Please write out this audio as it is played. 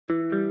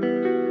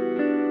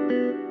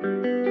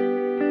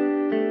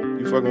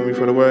fucking with me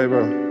for the way,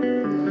 bro?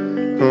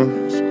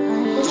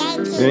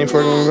 You ain't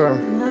fucking with me, bro?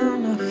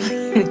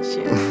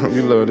 No.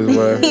 You love this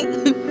wave.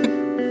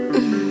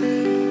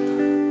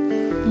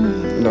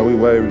 You know, we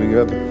wave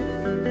together.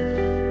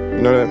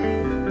 You know that?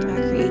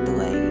 I create the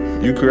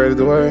wave. You created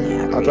the wave?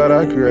 Yeah, I thought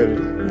I created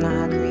it.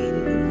 Nah, I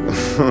created it.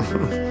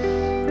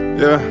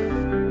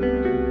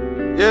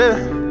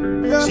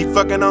 Yeah. She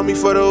fucking on me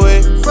for the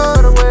wave.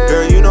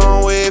 Girl, you know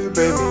I'm wavy,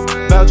 baby.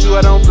 About you,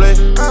 I don't play.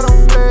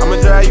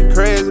 I'ma drive you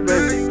crazy,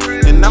 baby.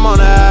 And I'm on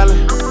the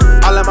island.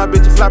 I let my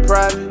bitches fly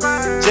private.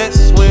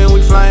 Jets when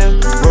we flying.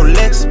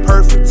 Rolex,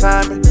 perfect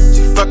timing.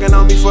 She fucking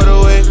on me for the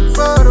wave.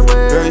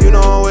 Girl, you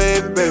know I'm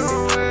wavy, baby.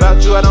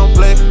 About you, I don't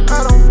play.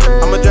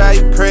 I'ma drive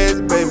you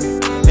crazy, baby.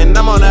 And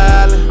I'm on the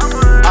island.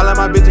 I let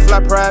my bitches fly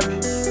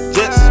private.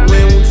 Jets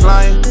when we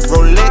flying.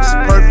 Rolex,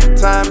 perfect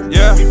timing.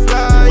 Yeah,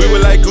 we were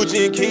like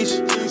Gucci and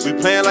Keisha. We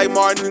playing like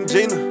Martin and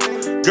Gina.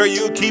 Girl,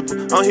 you a keeper.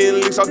 I'm hitting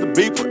licks off the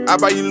beeper. I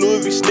buy you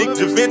Louis V sneakers.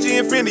 Da Vinci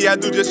and Fendi, I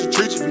do just to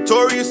treat you.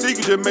 Victoria's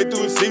Secret, just made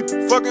through a seat.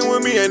 Fucking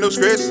with me ain't no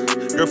stress.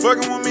 Girl,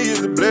 fucking with me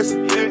is a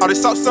blessing. All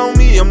this sauce on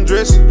me, I'm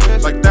dressing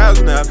like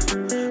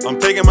 $1,000. I'm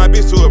taking my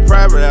bitch to a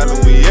private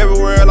island. We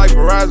everywhere like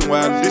Verizon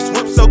Wireless. This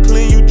whip so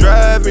clean, you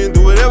driving.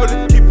 Do whatever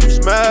to keep you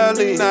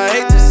smiling. I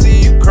hate to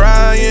see you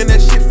crying. That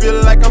shit feel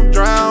like I'm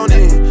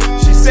drowning.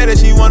 She said that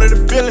she wanted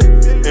to feel it.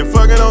 And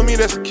fucking on me,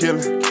 that's a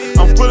killing.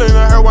 I'm pulling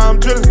on her while I'm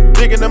drilling,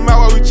 digging them out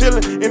while we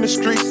chillin'. In the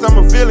streets, I'm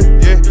a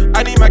villain, yeah.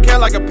 I need my cat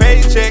like a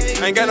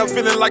paycheck. I ain't got no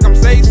feeling like I'm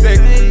safe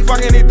sex.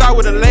 Fucking it thought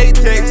with a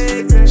latex.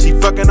 She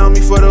fucking on me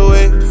for the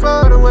wave.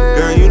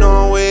 Girl, you know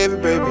I'm wavy,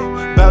 baby.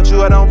 About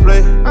you, I don't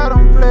play.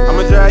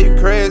 I'ma drive you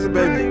crazy,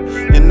 baby.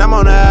 And I'm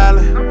on the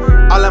island.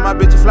 I let my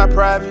bitches fly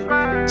private.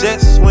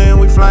 Jets when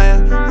we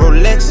flying.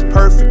 Rolex,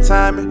 perfect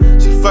timing.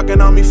 She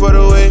fucking on me for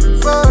the wave.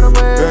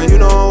 Girl, you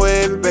know I'm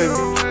wavy, baby.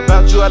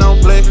 About you, I don't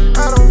play.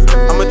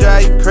 I'ma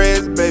drive you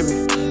crazy,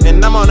 baby.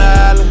 And I'm on the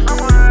island.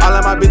 I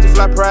let my bitches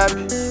fly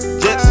private.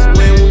 Jets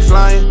when we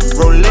flying.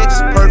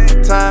 Rolex,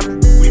 perfect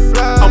timing.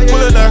 I'm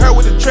pulling to her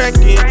with the track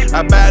in.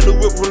 I buy a new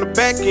whip from the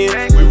back end.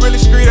 We really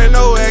street, ain't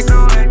no acting.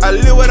 I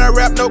live when I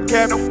rap, no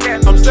cap.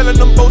 I'm selling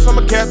them boats, I'm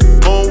a captain.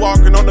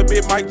 Moonwalking on the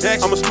big Mike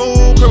Jackson. I'm a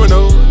smooth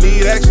criminal,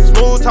 need action.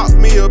 Smooth talk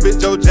me a bitch,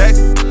 Joe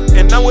Jackson.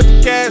 And I'm with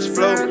the cash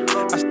flow.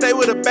 I stay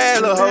with a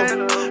bad little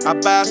hoe. I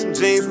buy some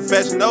jeans from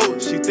Fashion Nova.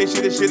 She thinks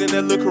she the shit in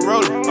that little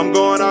Corolla. I'm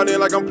going out there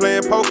like I'm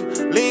playing poker.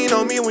 Lean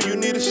on me when you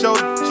need a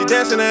shoulder. She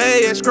dancing the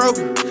AS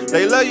Kroger.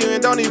 They love you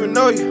and don't even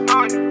know you.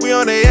 We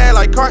on their ass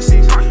like car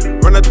seats.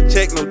 Run up the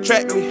check, no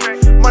track me.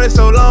 Money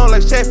so long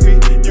like check fee.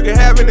 You can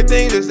have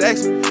anything, just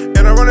ask me.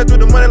 And I'm running through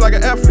the money like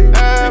an athlete.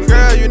 And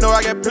girl, you know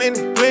I got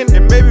plenty.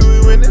 And maybe we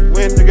win it.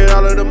 When to get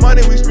all of the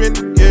money we spend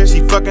it. Yeah,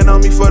 she fucking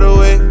on me for the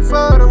wave.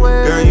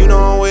 Girl, you know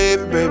I'm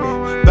wavy, baby.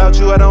 About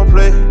you, I don't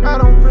play.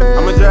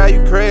 I'ma drive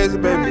you crazy,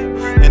 baby.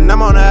 And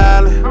I'm on the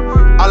island.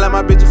 I let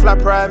my bitches fly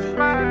private.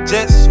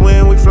 Jets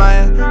when we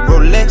flying.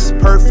 Rolex,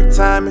 perfect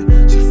timing.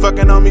 She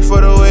fucking on me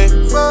for the wave.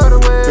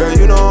 Girl,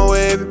 you know I'm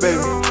wavy,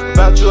 baby.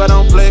 About you, I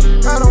don't play.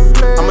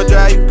 I'ma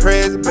drive you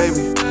crazy,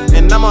 baby.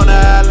 And I'm on the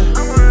island.